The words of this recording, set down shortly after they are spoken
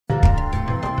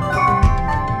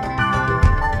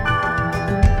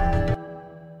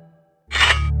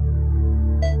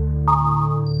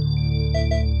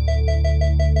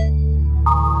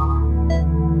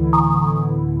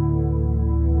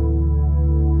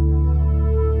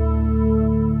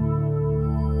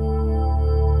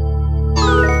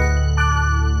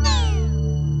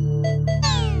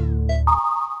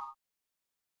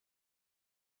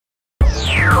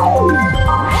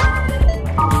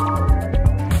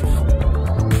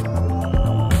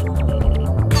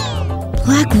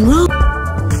black robe.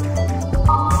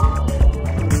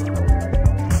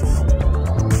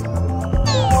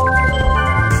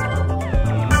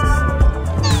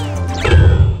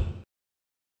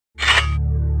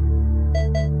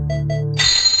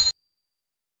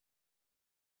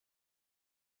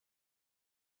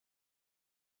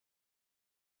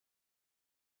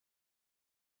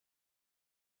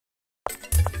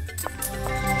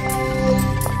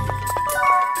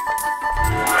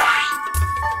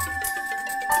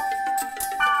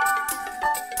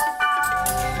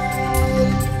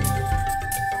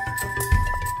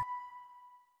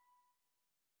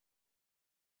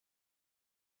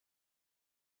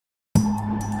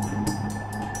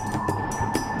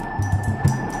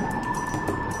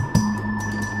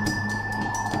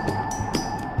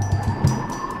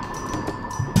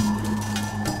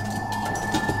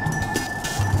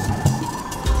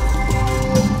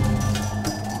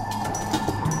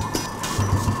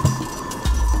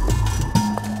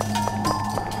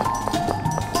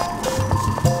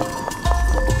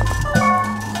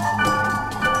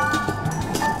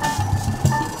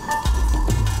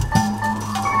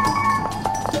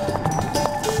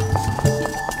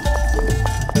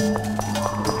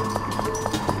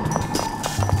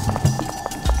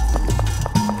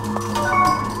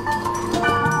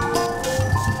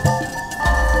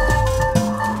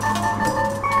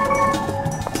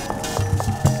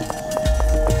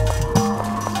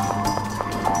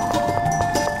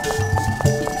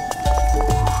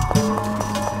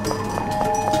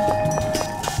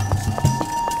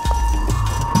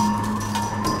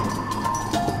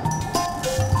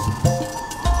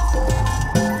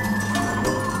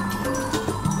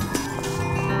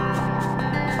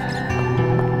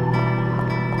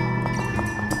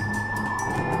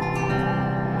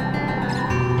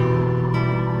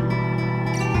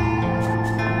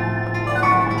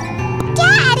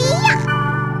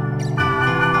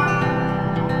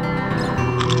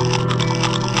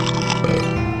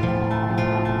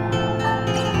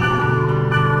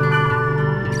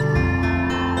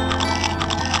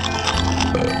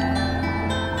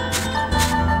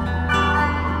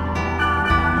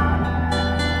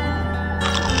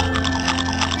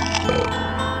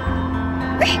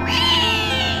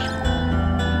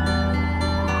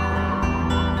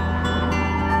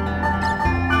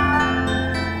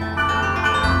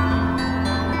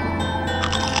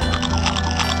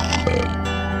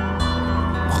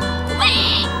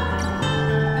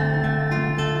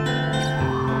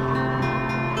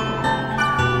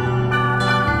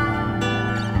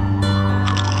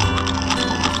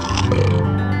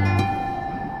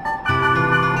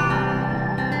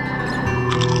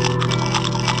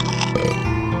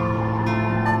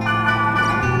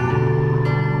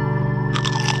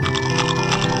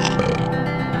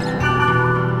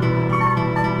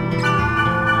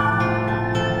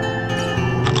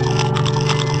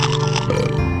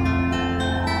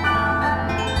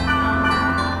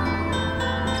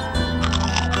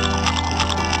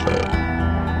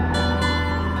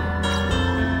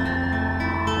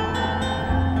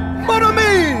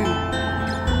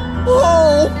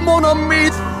 Mon ami,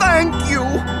 thank you!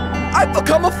 I've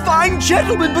become a fine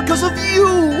gentleman because of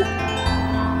you!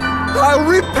 I'll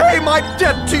repay my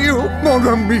debt to you, mon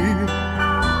ami!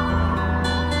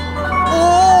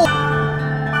 Oh!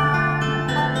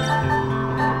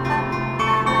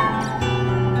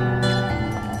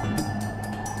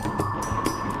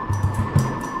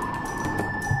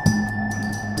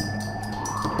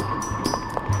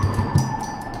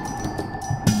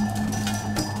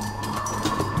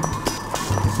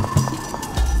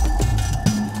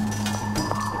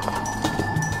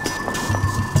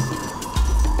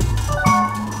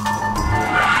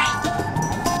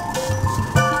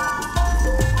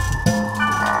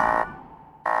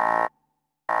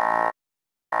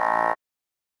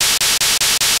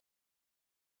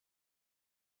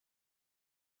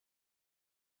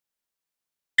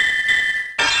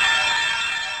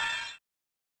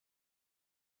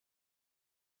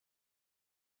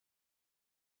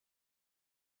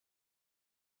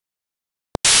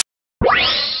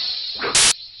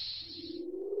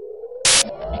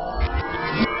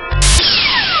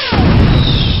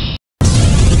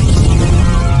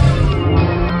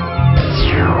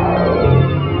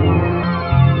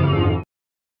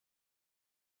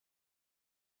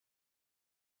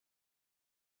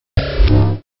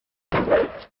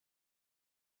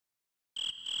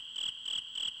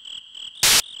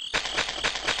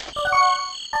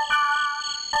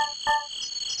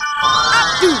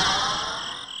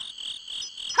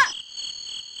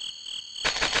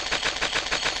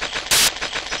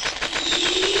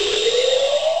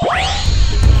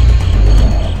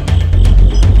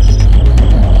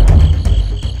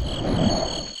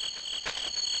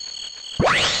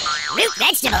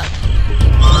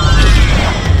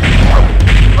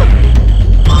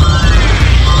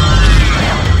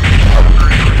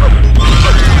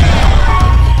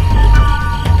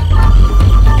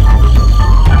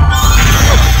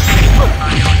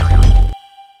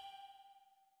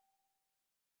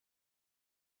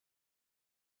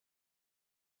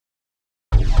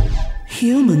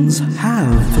 Humans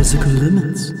have physical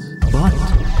limits, but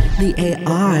the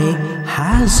AI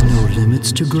has no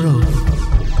limits to growth.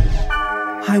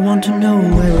 I want to know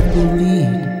where it will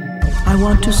lead. I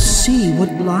want to see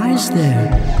what lies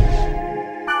there.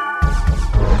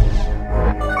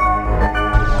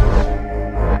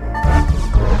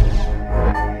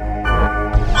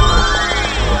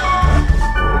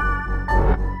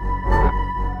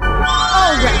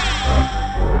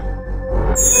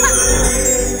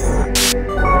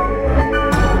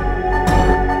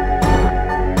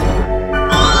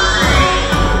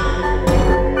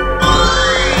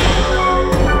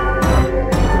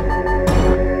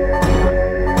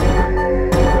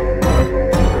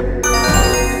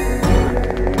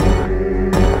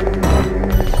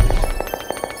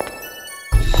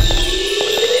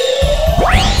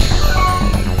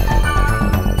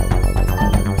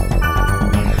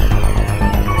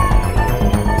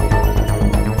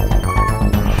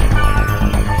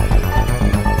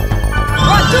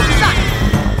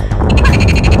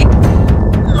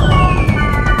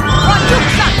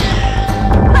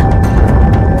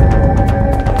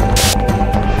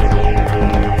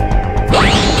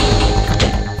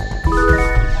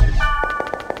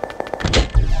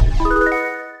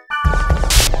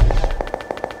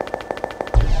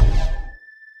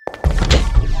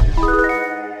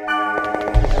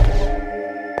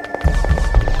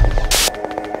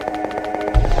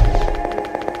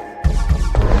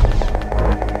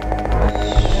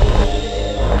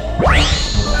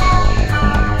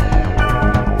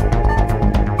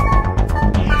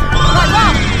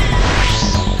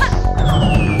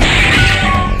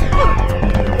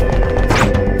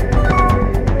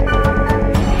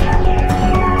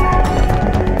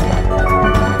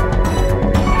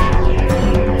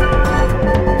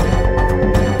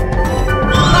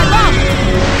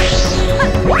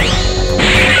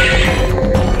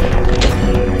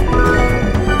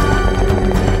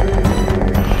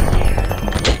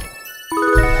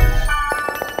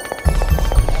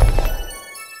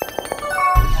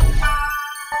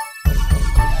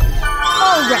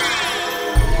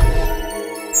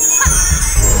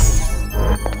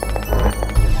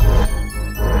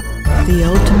 The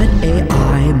ultimate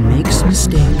AI makes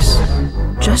mistakes,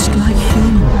 just like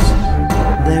humans.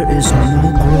 There is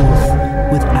no growth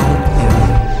without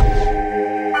error.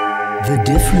 The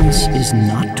difference is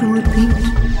not to repeat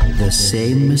the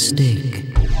same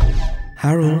mistake.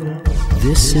 Harold,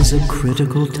 this is a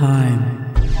critical time.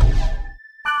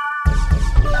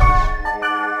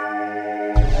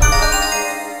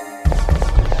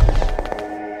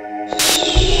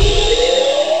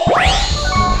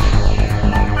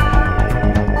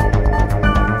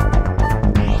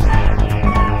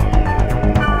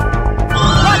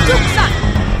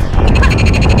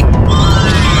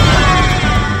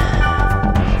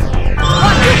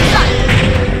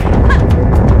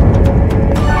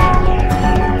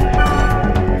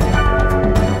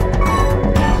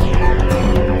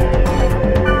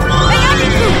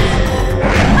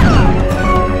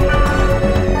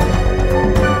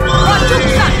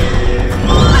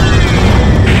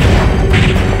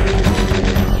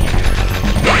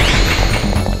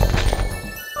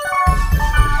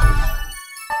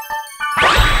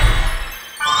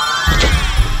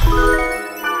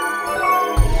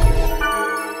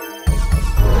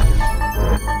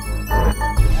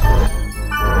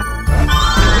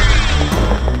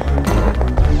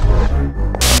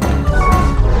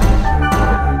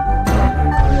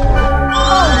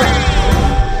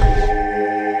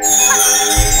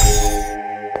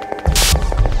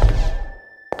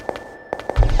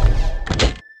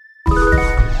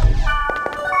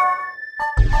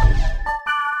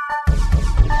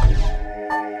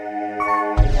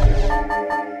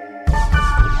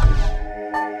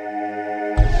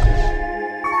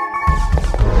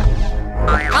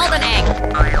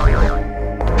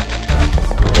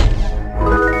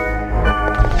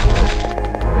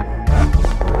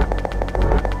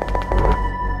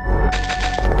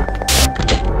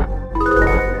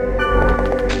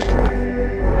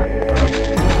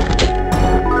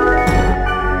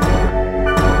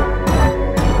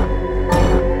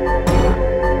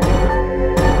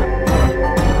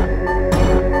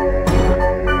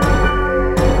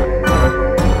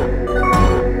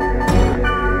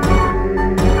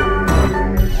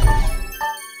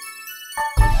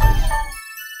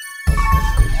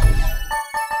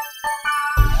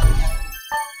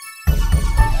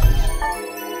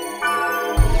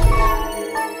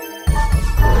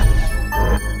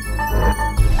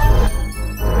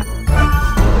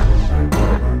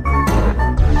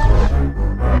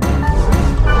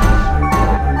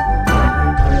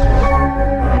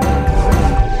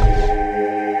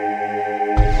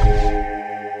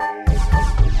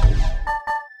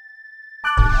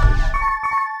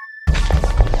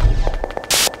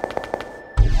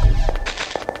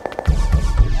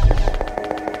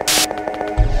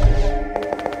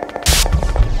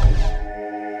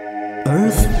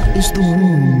 is the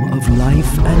womb of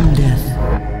life and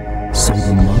death, so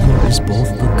the mother is both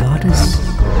the goddess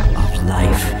of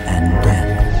life and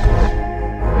death.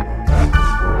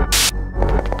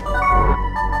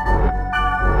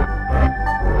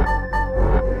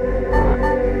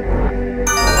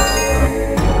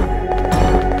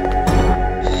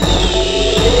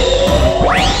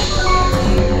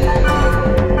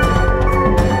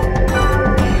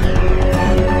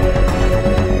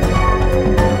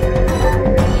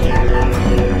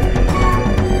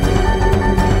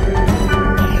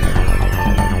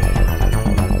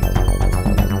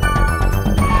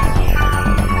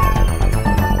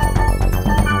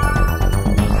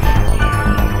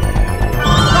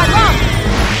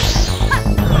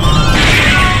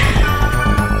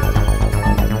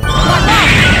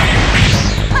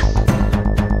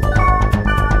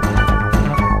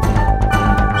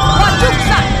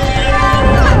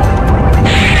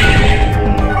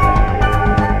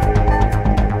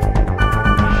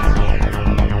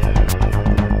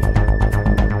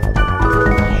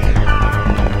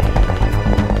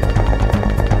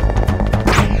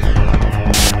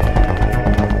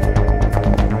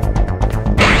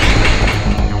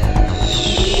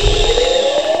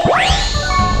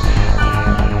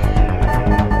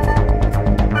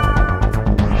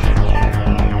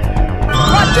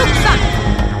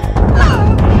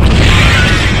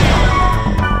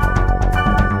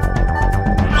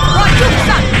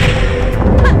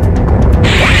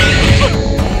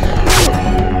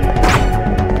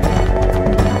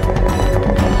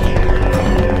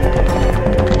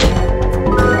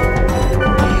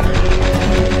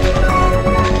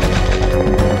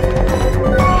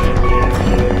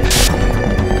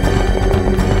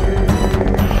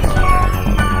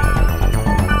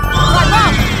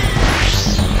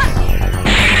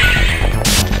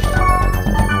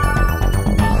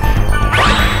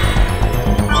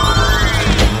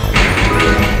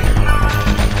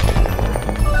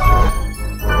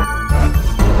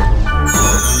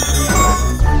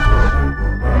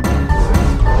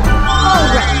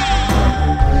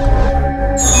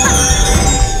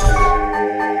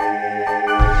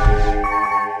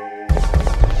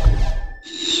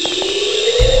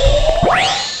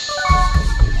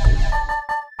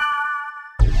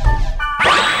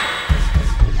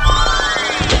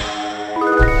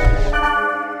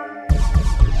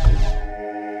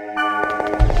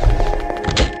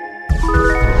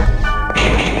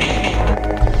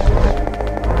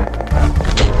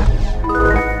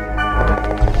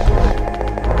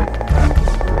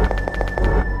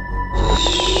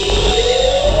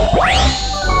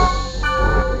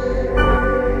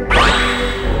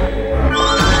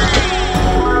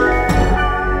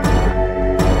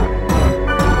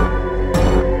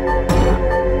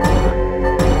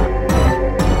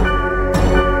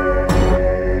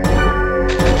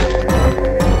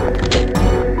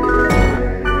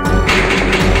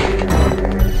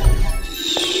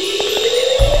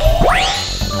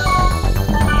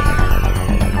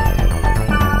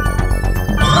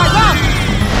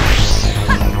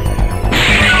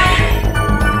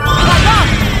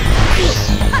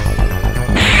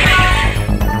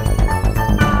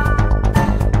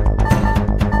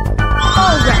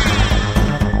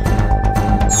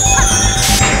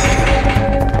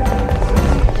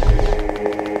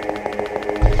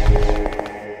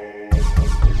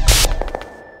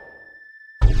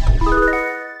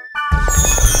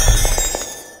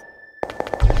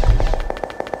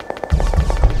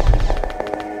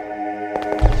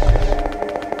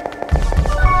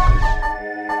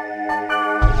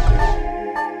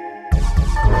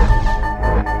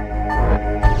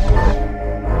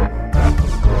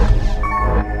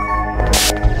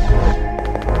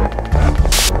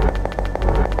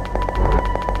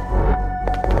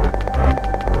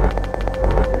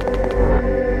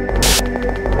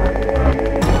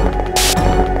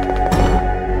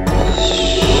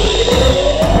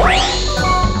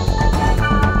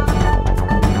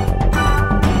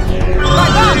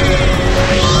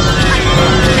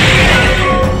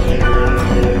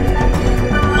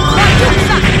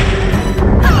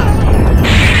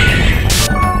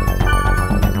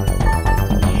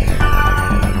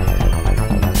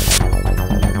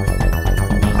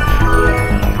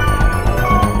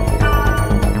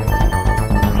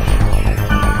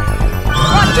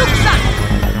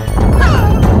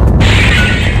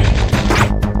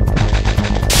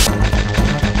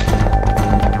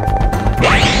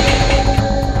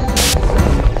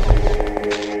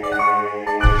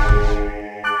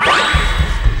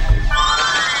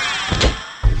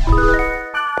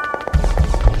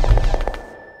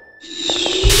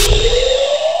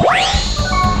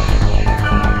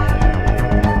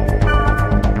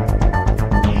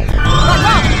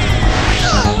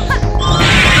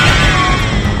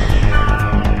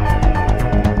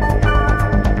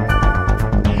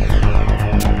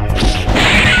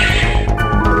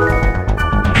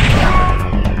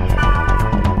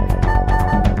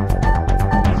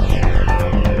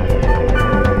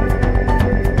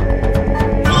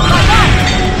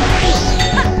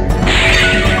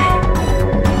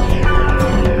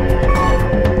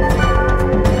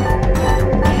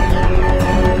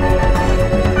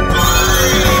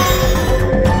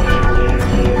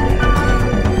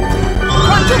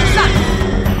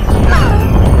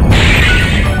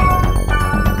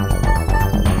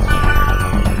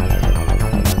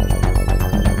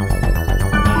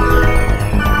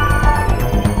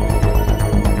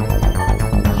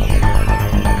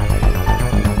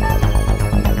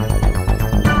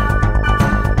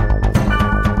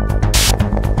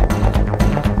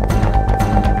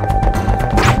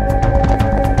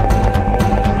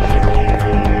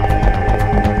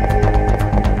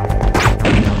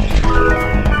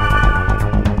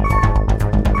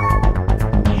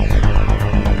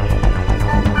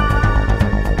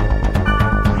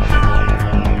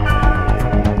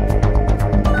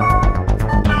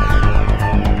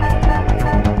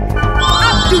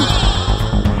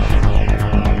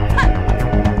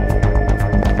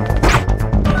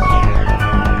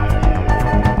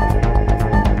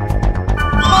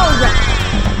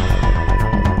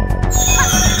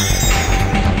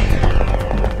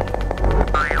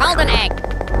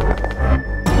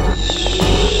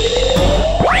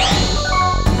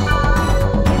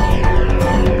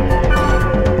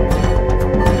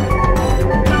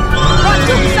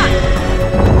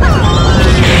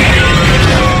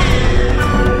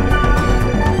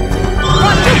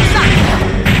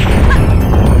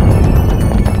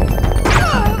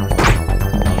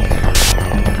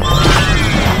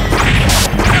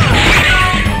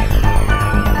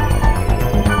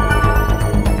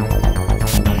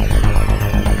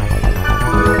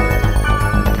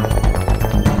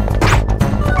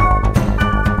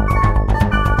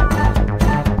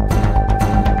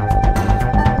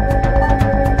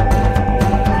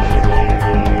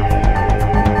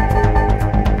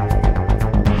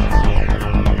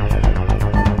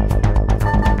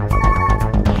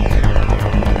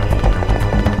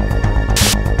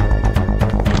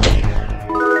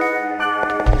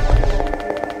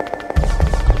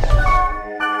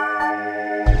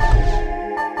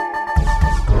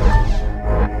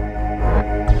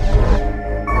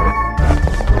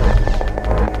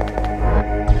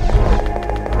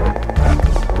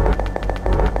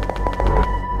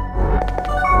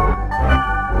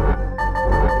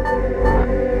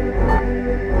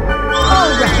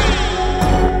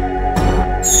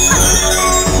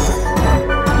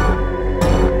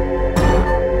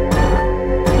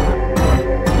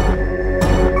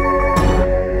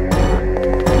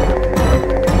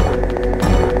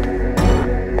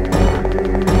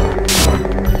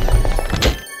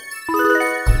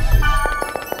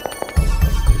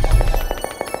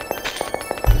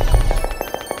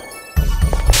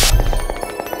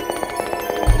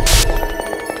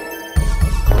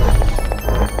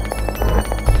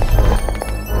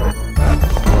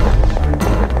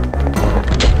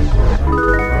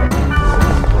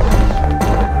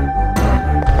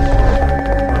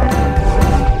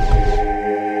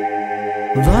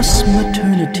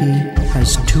 Humanity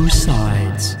has two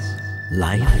sides,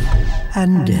 life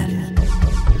and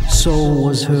death. So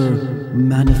was her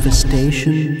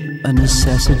manifestation a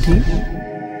necessity?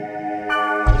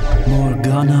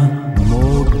 Morgana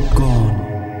Morgone.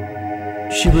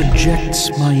 She rejects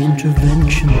my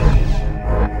intervention.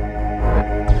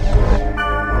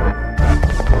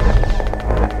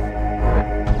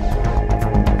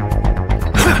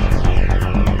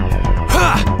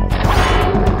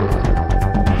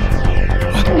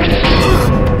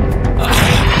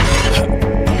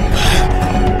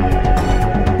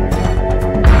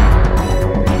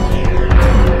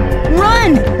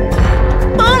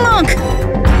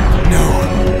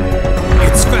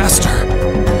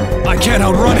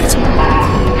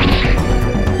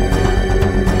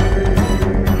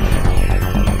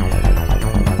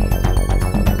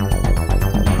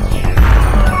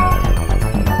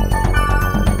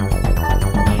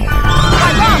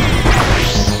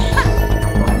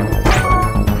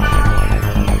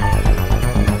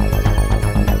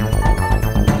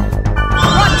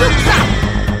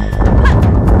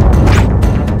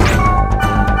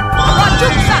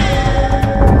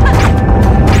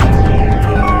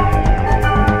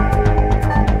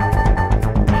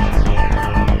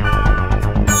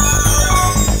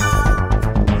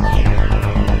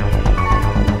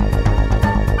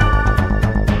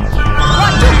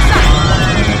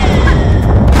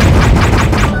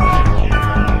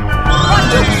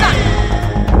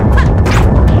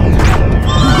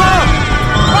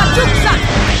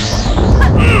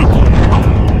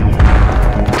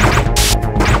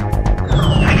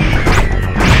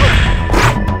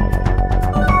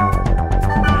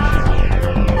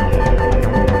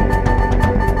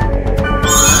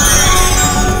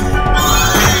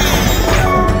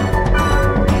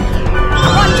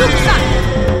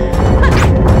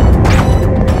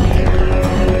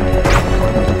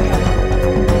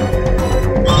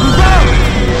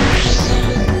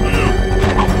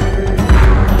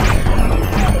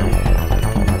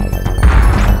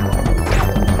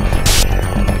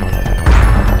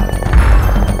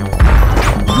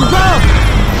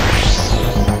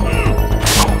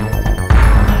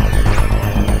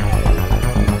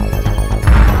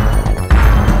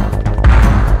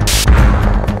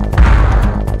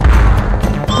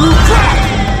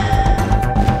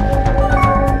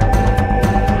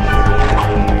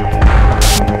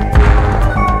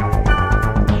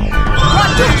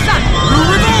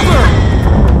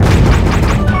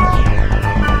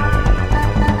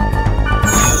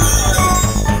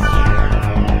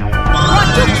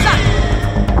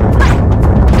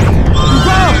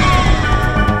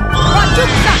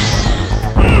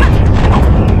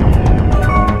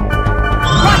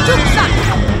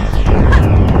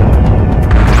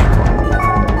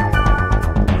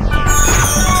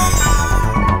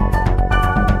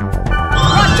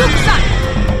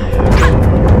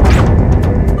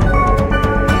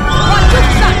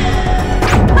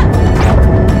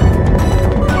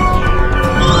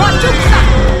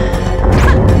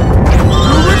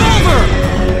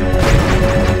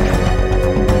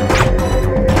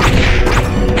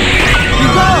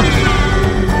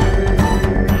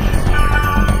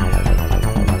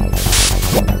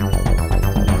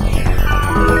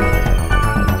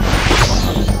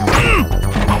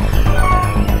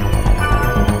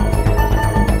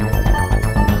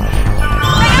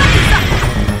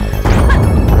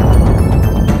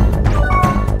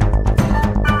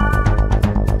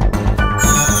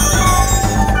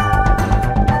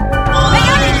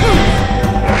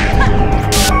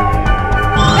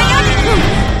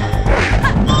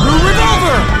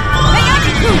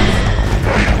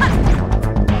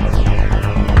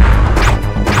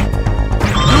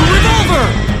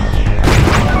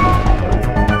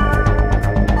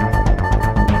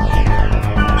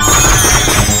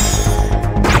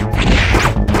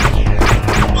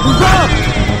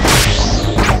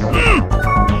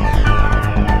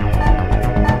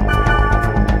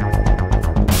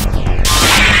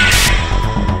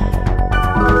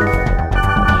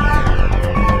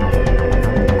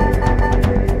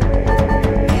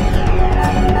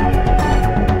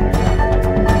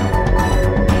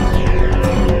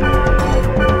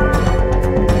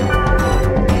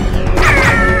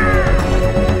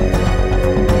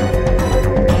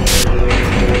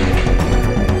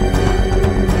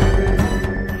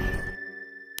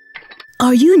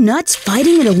 Are you nuts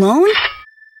fighting it alone?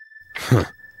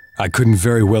 I couldn't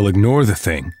very well ignore the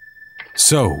thing.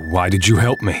 So, why did you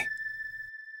help me?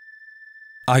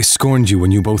 I scorned you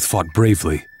when you both fought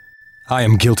bravely. I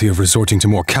am guilty of resorting to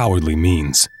more cowardly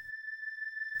means.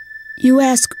 You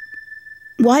ask,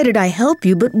 why did I help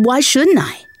you, but why shouldn't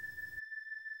I?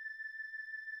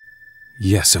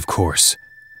 Yes, of course.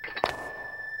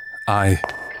 I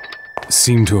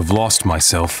seem to have lost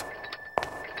myself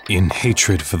in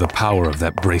hatred for the power of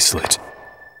that bracelet.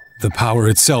 The power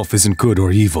itself isn't good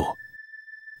or evil.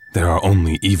 There are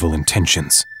only evil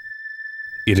intentions.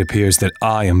 It appears that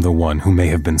I am the one who may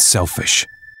have been selfish.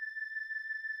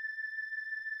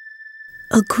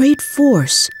 A great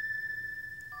force.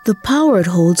 The power it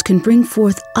holds can bring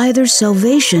forth either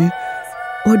salvation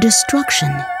or destruction,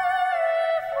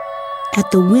 at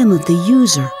the whim of the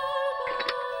user.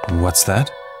 What's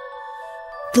that?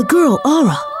 The girl,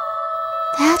 Aura.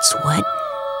 That's what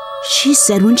she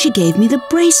said when she gave me the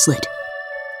bracelet.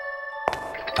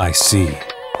 I see.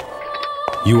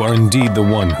 You are indeed the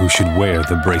one who should wear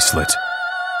the bracelet.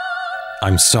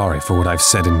 I'm sorry for what I've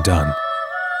said and done.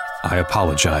 I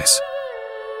apologize.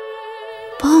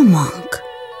 Balmonk.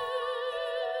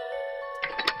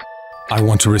 I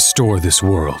want to restore this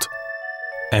world.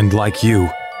 And like you,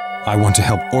 I want to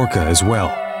help Orca as well.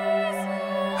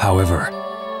 However,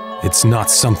 it's not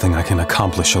something I can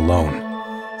accomplish alone.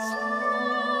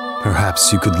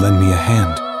 Perhaps you could lend me a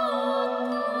hand.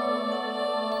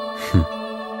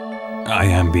 I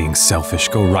am being selfish.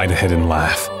 Go right ahead and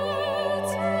laugh.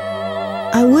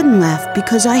 I wouldn't laugh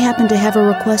because I happen to have a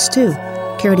request too.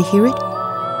 Care to hear it?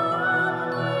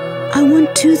 I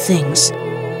want two things.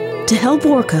 To help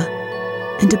Orca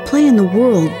and to play in the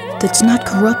world that's not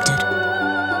corrupted.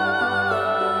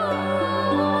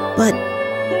 But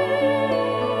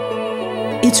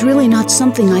it's really not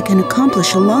something I can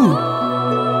accomplish alone.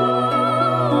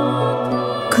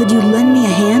 Could you lend me a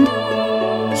hand?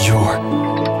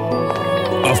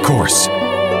 Of course.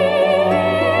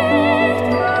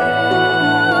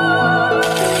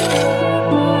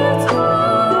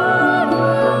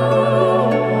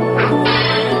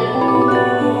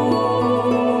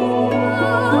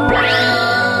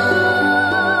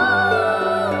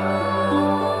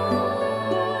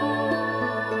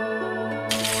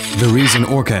 The reason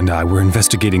Orca and I were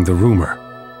investigating the rumor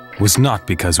was not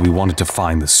because we wanted to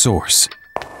find the source,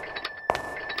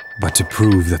 but to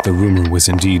prove that the rumor was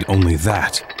indeed only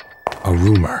that, a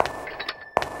rumor.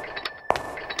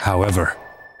 However,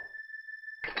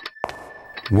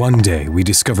 one day we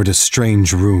discovered a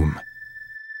strange room.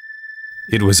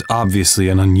 It was obviously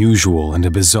an unusual and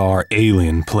a bizarre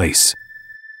alien place.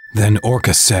 Then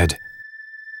Orca said,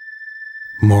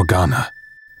 "Morgana,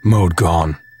 mode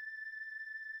gone."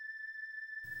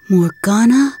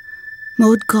 Morgana,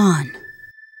 mode gone.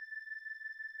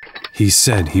 He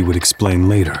said he would explain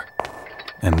later,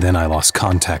 and then I lost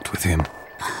contact with him.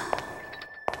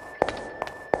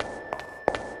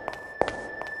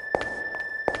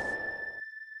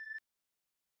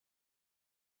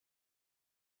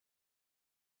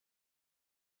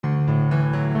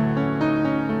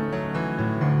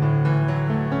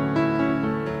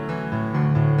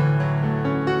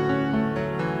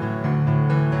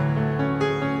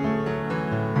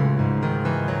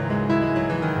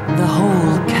 The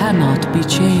whole cannot be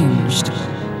changed.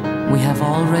 We have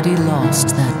already lost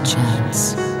that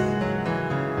chance.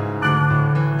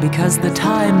 Because the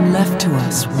time left to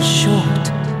us was short,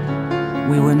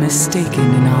 we were mistaken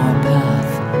in our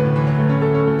path.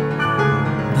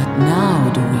 But now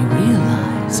do we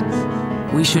realize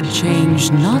we should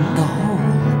change not the whole,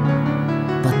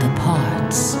 but the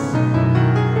parts.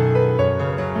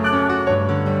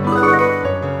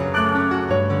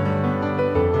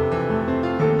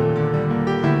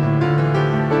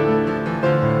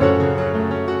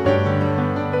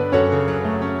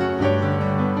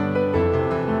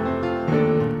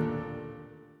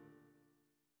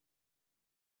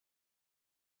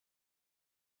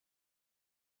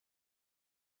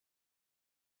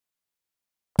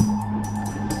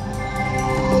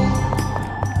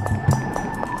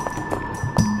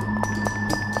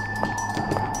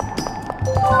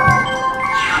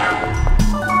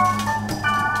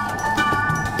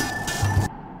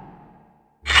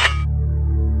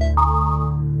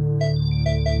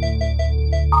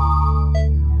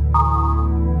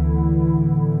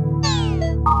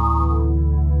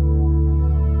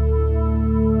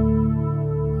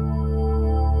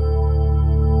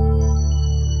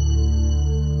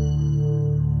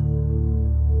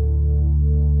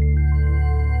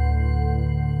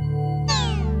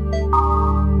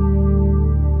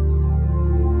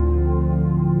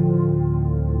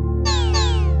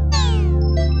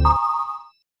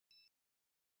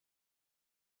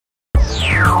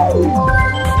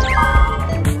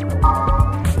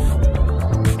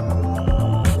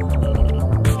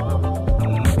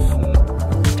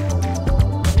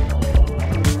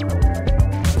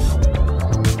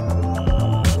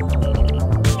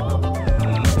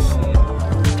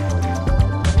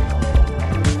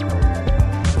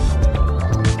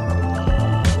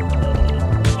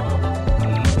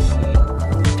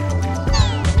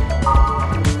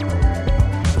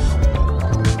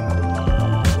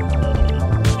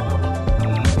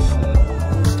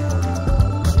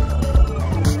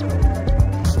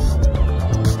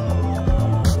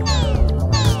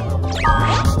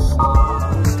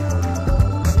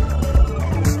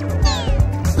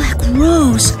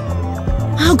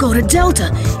 I'll go to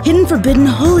Delta, hidden forbidden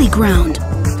holy ground.